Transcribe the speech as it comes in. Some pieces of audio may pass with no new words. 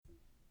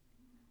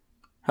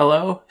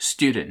Hello,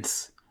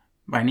 students.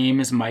 My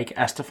name is Mike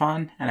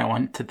Estefan, and I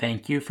want to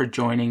thank you for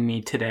joining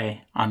me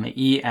today on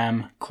the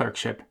EM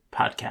Clerkship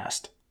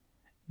Podcast.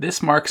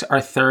 This marks our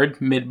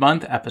third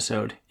mid-month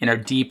episode in our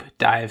Deep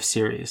Dive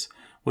series,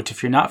 which,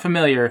 if you're not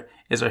familiar,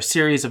 is our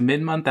series of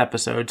mid-month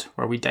episodes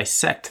where we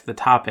dissect the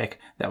topic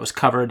that was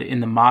covered in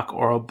the mock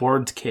oral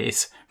boards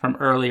case from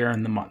earlier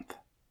in the month.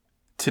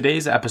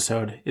 Today's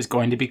episode is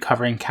going to be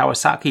covering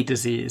Kawasaki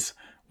disease,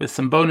 with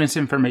some bonus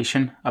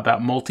information about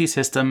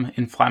multisystem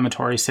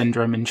inflammatory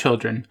syndrome in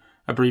children,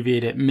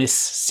 abbreviated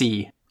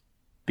MIS-C.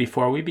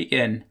 Before we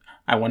begin,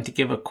 I want to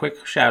give a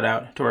quick shout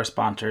out to our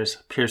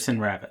sponsors, Pearson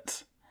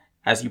Ravitz.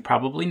 As you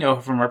probably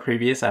know from our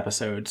previous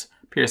episodes,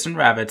 Pearson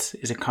Ravitz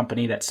is a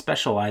company that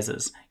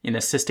specializes in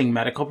assisting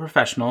medical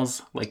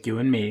professionals like you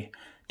and me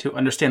to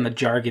understand the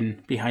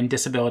jargon behind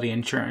disability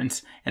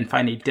insurance and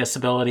find a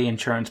disability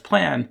insurance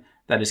plan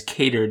that is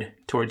catered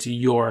towards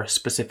your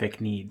specific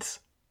needs.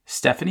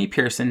 Stephanie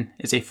Pearson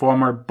is a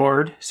former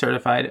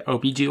board-certified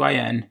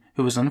OBGYN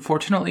who was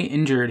unfortunately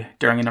injured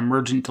during an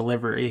emergent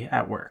delivery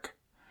at work.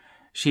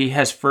 She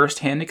has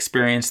firsthand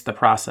experienced the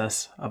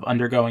process of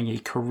undergoing a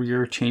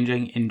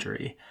career-changing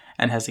injury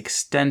and has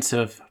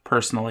extensive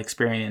personal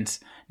experience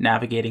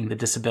navigating the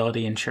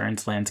disability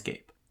insurance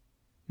landscape.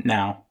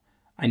 Now,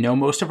 I know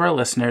most of our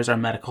listeners are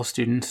medical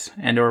students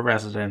and/or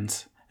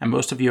residents, and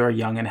most of you are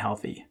young and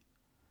healthy.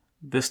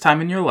 This time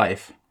in your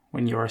life,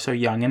 when you are so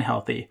young and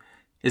healthy,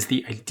 is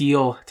the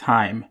ideal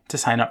time to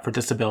sign up for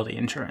disability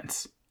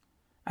insurance.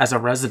 As a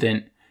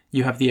resident,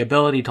 you have the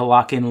ability to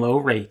lock in low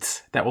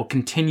rates that will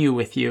continue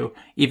with you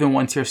even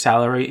once your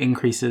salary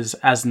increases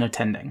as an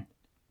attending.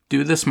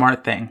 Do the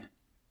smart thing.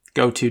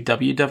 Go to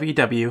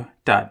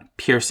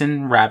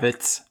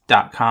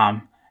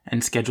www.pearsonravitz.com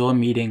and schedule a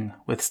meeting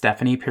with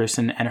Stephanie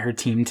Pearson and her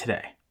team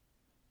today.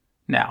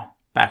 Now,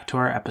 back to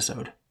our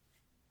episode.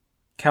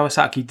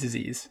 Kawasaki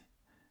disease.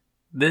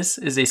 This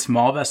is a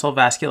small vessel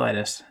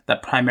vasculitis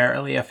that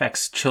primarily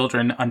affects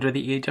children under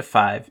the age of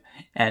 5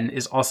 and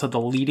is also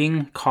the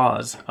leading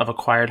cause of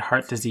acquired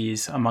heart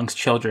disease amongst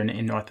children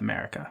in North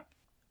America.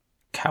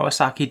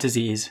 Kawasaki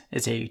disease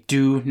is a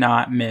do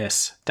not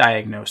miss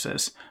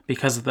diagnosis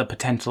because of the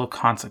potential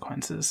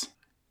consequences.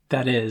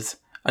 That is,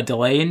 a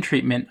delay in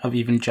treatment of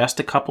even just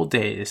a couple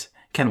days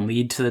can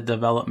lead to the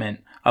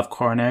development of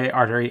coronary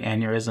artery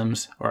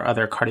aneurysms or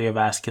other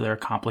cardiovascular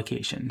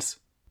complications.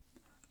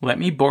 Let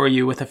me bore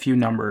you with a few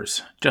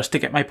numbers just to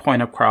get my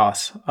point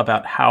across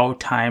about how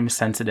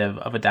time-sensitive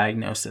of a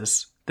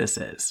diagnosis this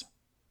is.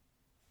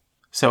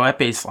 So at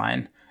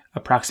baseline,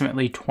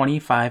 approximately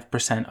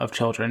 25% of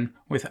children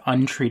with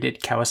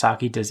untreated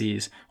Kawasaki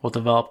disease will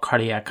develop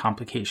cardiac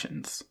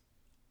complications.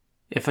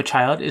 If a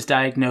child is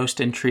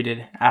diagnosed and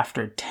treated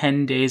after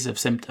 10 days of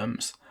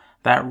symptoms,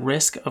 that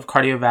risk of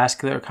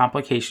cardiovascular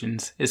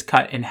complications is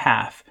cut in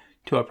half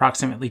to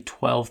approximately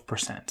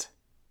 12%.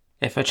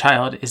 If a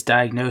child is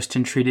diagnosed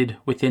and treated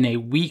within a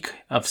week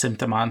of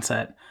symptom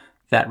onset,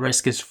 that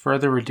risk is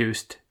further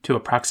reduced to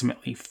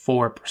approximately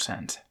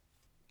 4%.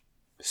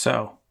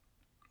 So,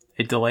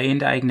 a delay in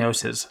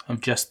diagnosis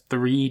of just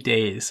 3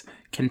 days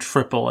can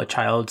triple a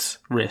child's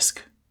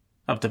risk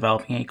of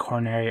developing a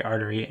coronary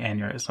artery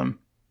aneurysm.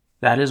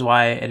 That is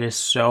why it is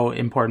so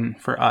important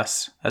for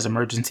us as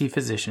emergency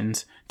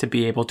physicians to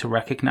be able to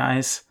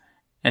recognize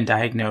and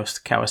diagnose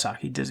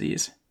Kawasaki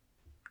disease.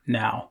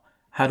 Now,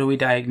 how do we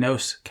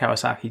diagnose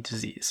Kawasaki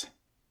disease?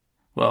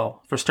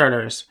 Well, for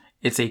starters,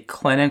 it's a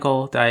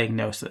clinical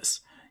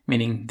diagnosis,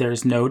 meaning there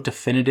is no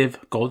definitive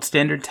gold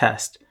standard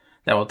test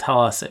that will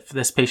tell us if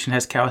this patient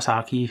has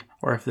Kawasaki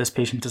or if this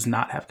patient does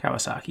not have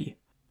Kawasaki.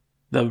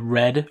 The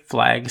red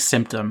flag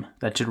symptom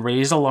that should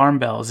raise alarm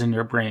bells in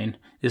your brain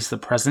is the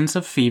presence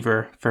of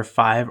fever for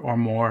 5 or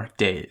more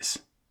days.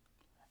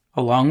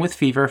 Along with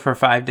fever for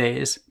 5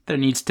 days, there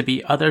needs to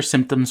be other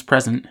symptoms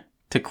present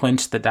to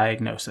clinch the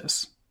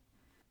diagnosis.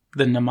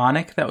 The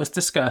mnemonic that was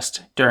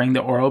discussed during the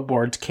oral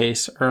boards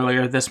case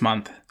earlier this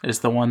month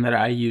is the one that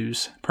I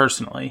use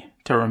personally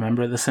to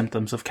remember the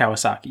symptoms of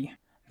Kawasaki.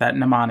 That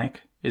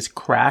mnemonic is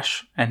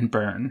crash and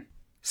burn.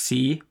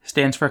 C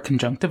stands for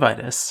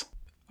conjunctivitis.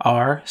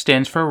 R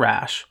stands for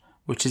rash,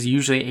 which is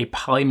usually a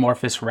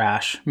polymorphous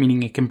rash,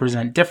 meaning it can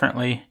present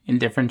differently in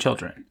different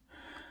children.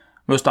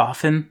 Most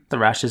often, the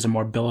rash is a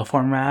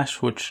morbilliform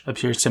rash, which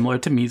appears similar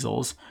to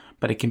measles,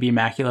 but it can be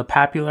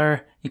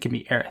maculopapular, it can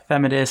be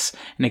erythematous,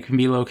 and it can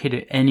be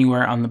located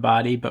anywhere on the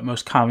body, but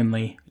most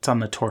commonly, it's on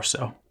the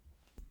torso.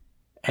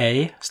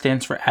 A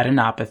stands for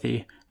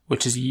Adenopathy,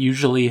 which is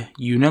usually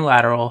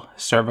unilateral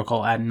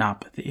cervical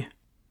adenopathy.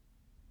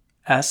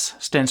 S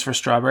stands for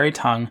strawberry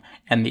tongue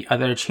and the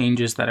other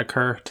changes that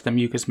occur to the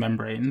mucous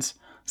membranes,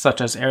 such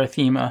as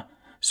erythema,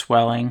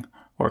 swelling,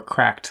 or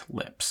cracked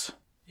lips.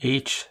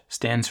 H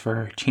stands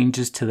for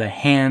changes to the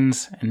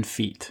hands and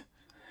feet.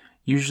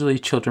 Usually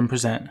children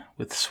present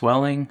with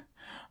swelling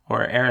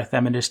or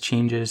erythematous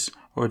changes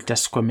or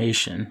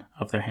desquamation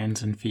of their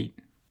hands and feet.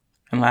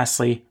 And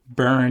lastly,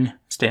 burn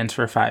stands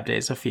for 5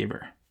 days of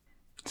fever.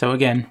 So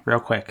again, real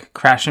quick,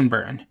 crash and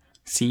burn.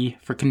 C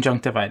for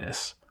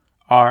conjunctivitis.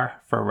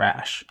 R for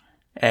rash.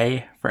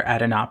 A for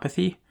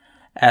adenopathy,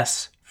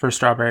 S for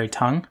strawberry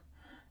tongue,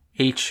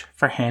 H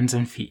for hands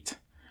and feet,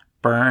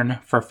 burn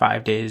for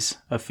 5 days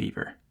of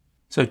fever.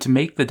 So to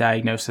make the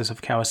diagnosis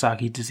of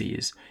Kawasaki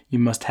disease, you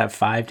must have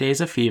 5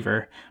 days of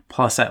fever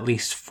plus at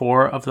least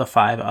 4 of the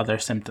 5 other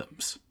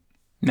symptoms.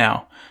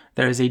 Now,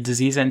 there is a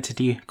disease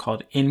entity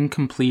called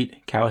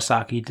incomplete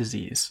Kawasaki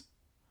disease.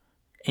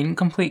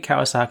 Incomplete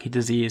Kawasaki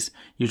disease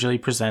usually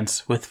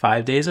presents with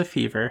 5 days of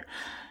fever,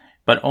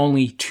 but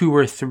only 2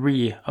 or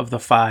 3 of the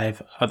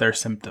 5 other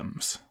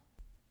symptoms.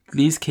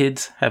 These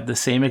kids have the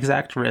same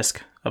exact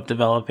risk of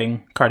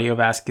developing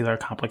cardiovascular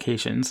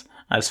complications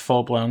as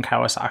full-blown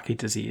Kawasaki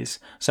disease,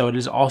 so it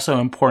is also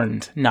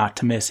important not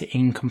to miss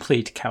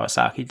incomplete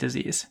Kawasaki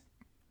disease.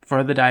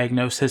 For the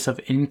diagnosis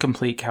of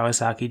incomplete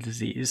Kawasaki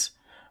disease,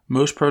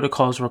 most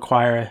protocols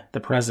require the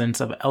presence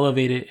of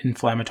elevated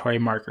inflammatory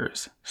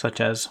markers, such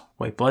as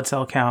white blood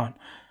cell count,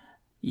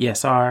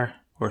 ESR,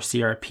 or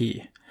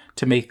CRP,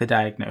 to make the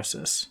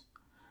diagnosis.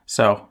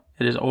 So,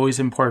 it is always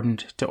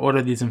important to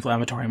order these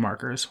inflammatory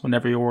markers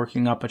whenever you're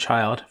working up a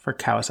child for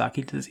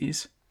Kawasaki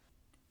disease.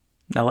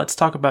 Now let's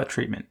talk about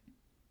treatment.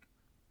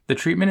 The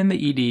treatment in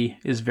the ED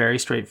is very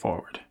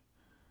straightforward.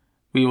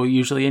 We will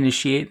usually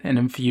initiate an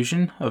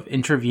infusion of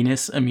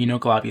intravenous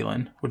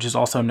immunoglobulin, which is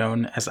also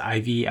known as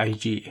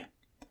IVIG.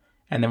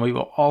 And then we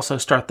will also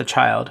start the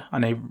child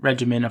on a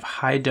regimen of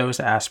high-dose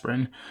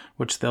aspirin,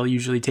 which they'll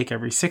usually take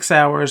every 6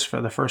 hours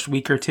for the first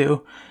week or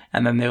 2,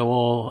 and then they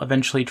will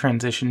eventually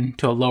transition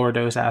to a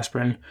lower-dose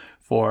aspirin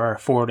for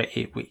 4 to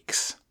 8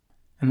 weeks.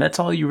 And that's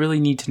all you really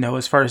need to know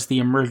as far as the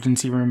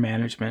emergency room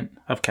management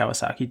of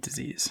Kawasaki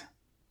disease.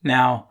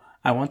 Now,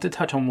 I want to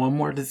touch on one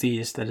more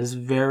disease that is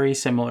very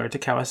similar to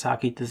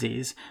Kawasaki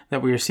disease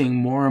that we are seeing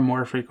more and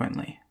more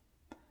frequently.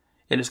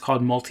 It is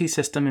called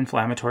multisystem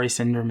inflammatory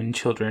syndrome in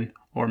children,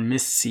 or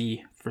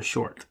MIS-C for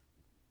short.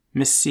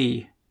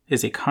 MIS-C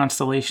is a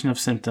constellation of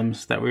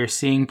symptoms that we are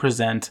seeing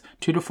present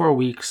 2 to 4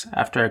 weeks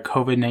after a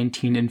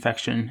COVID-19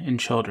 infection in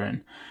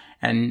children,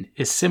 and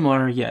is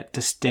similar yet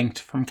distinct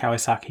from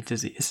Kawasaki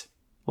disease.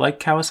 Like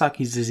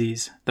Kawasaki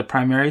disease, the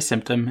primary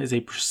symptom is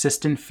a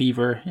persistent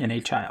fever in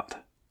a child.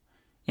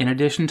 In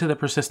addition to the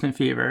persistent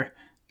fever,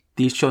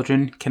 these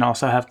children can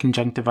also have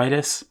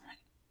conjunctivitis,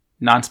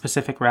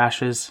 nonspecific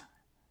rashes,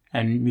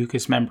 and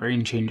mucous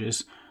membrane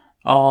changes,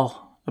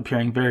 all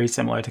appearing very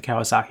similar to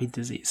Kawasaki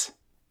disease.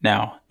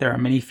 Now, there are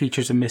many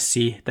features of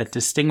MIS-C that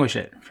distinguish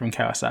it from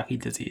Kawasaki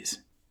disease.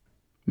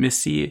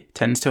 MIS-C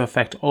tends to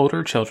affect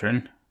older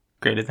children,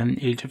 greater than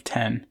the age of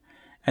 10,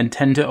 and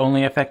tend to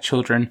only affect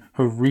children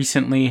who have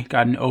recently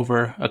gotten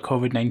over a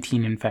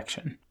COVID-19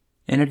 infection.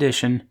 In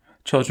addition,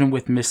 children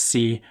with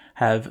MIS-C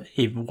have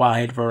a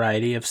wide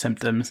variety of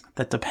symptoms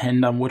that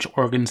depend on which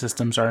organ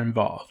systems are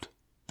involved.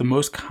 The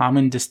most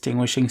common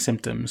distinguishing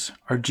symptoms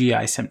are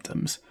GI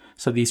symptoms,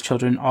 so these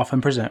children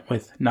often present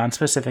with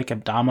nonspecific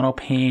abdominal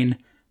pain,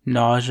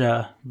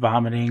 nausea,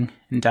 vomiting,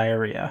 and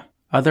diarrhea.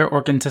 Other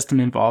organ system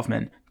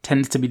involvement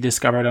tends to be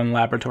discovered on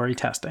laboratory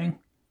testing.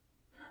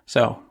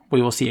 So,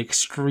 we will see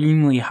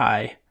extremely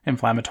high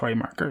inflammatory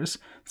markers,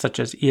 such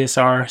as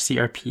ESR,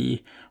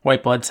 CRP,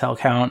 white blood cell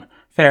count,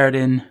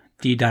 ferritin,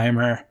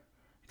 D-dimer,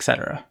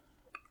 etc.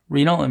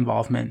 Renal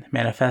involvement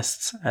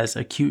manifests as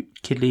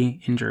acute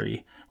kidney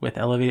injury with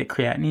elevated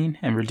creatinine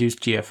and reduced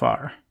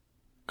GFR.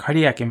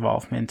 Cardiac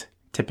involvement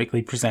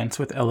typically presents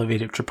with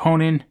elevated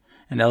troponin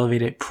and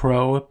elevated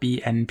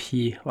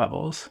pro-BNP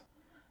levels.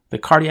 The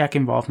cardiac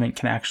involvement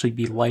can actually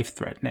be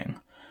life-threatening.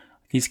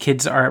 These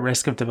kids are at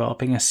risk of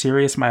developing a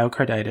serious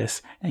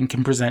myocarditis and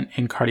can present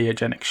in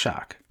cardiogenic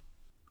shock.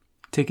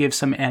 To give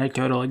some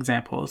anecdotal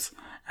examples,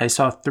 I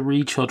saw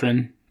 3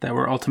 children that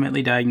were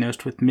ultimately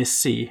diagnosed with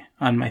MIS-C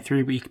on my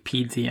 3-week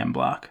PEDS-EM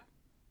block.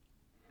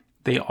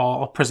 They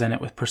all presented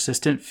with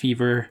persistent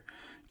fever,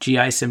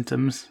 GI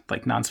symptoms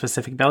like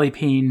nonspecific belly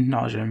pain,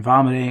 nausea and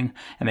vomiting,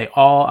 and they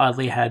all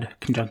oddly had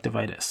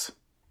conjunctivitis.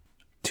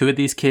 2 of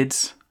these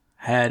kids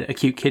had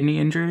acute kidney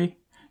injury,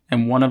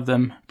 and 1 of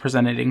them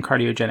presented in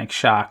cardiogenic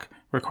shock,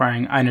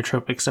 requiring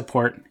inotropic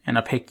support and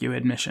a PICU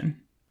admission.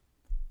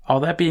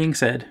 All that being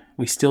said,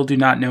 we still do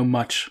not know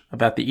much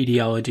about the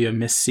etiology of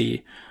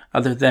MIS-C,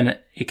 other than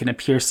it can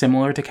appear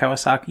similar to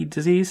Kawasaki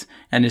disease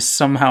and is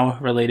somehow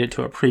related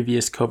to a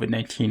previous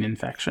COVID-19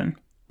 infection.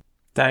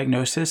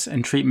 Diagnosis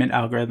and treatment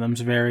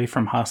algorithms vary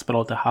from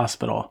hospital to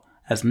hospital,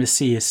 as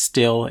MIS-C is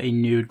still a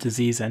new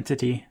disease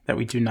entity that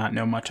we do not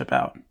know much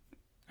about.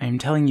 I am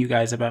telling you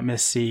guys about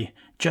MIS-C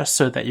just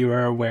so that you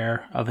are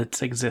aware of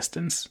its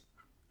existence.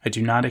 I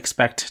do not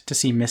expect to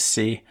see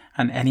MIS-C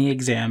on any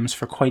exams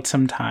for quite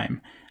some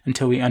time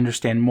until we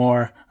understand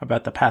more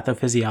about the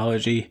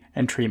pathophysiology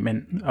and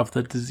treatment of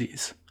the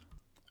disease.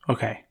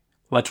 Okay,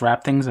 let's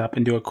wrap things up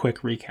and do a quick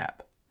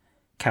recap.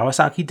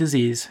 Kawasaki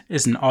disease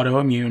is an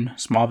autoimmune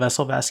small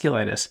vessel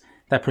vasculitis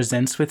that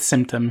presents with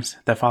symptoms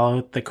that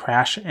follow the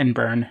crash and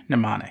burn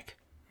mnemonic.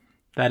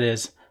 That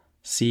is,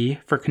 C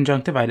for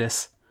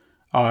conjunctivitis,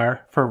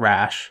 R for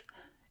rash,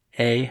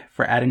 A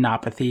for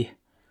adenopathy,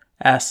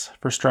 S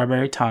for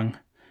strawberry tongue,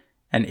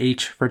 and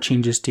H for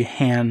changes to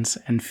hands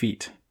and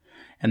feet.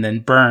 and then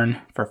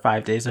burn for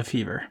 5 days of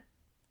fever.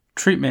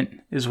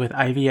 Treatment is with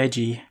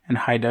IVIG and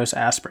high-dose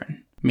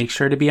aspirin. Make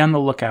sure to be on the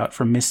lookout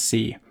for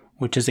MIS-C,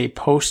 which is a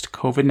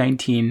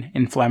post-COVID-19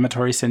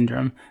 inflammatory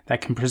syndrome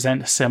that can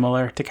present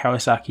similar to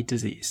Kawasaki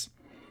disease.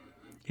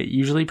 It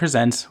usually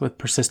presents with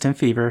persistent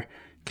fever,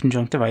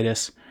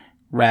 conjunctivitis,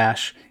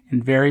 rash,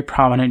 and very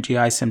prominent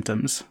GI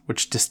symptoms,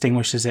 which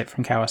distinguishes it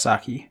from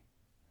Kawasaki.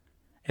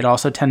 It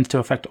also tends to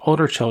affect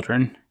older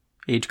children,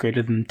 age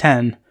greater than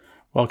 10,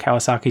 while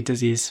Kawasaki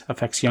disease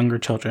affects younger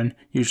children,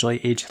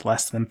 usually aged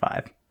less than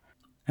 5.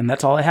 And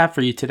that's all I have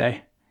for you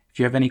today. If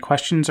you have any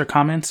questions or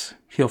comments,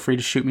 feel free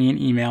to shoot me an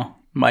email,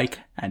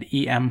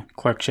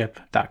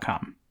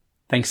 mike@emclerkship.com.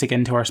 Thanks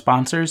again to our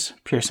sponsors,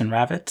 Pearson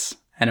Ravitz,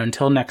 and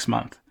until next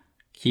month,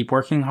 keep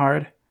working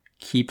hard,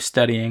 keep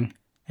studying,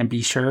 and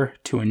be sure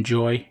to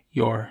enjoy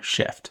your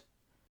shift.